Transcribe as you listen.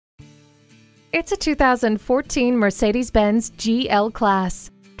It's a 2014 Mercedes-Benz GL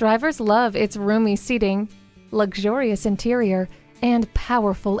Class. Drivers love its roomy seating, luxurious interior, and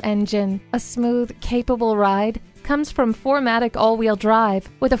powerful engine. A smooth, capable ride comes from 4MATIC all-wheel drive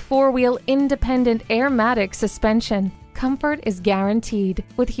with a 4-wheel independent airmatic suspension. Comfort is guaranteed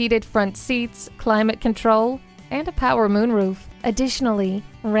with heated front seats, climate control, and a power moonroof. Additionally,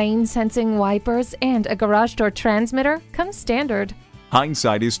 rain-sensing wipers and a garage door transmitter come standard.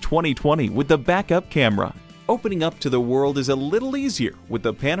 Hindsight is 20/20 with the backup camera. Opening up to the world is a little easier with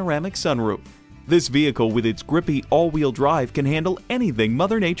the panoramic sunroof. This vehicle with its grippy all-wheel drive can handle anything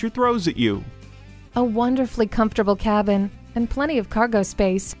Mother Nature throws at you. A wonderfully comfortable cabin and plenty of cargo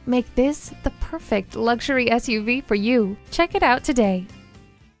space make this the perfect luxury SUV for you. Check it out today.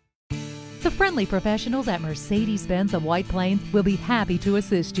 The friendly professionals at Mercedes-Benz of White Plains will be happy to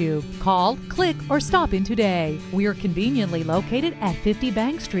assist you. Call, click, or stop in today. We are conveniently located at 50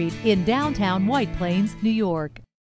 Bank Street in downtown White Plains, New York.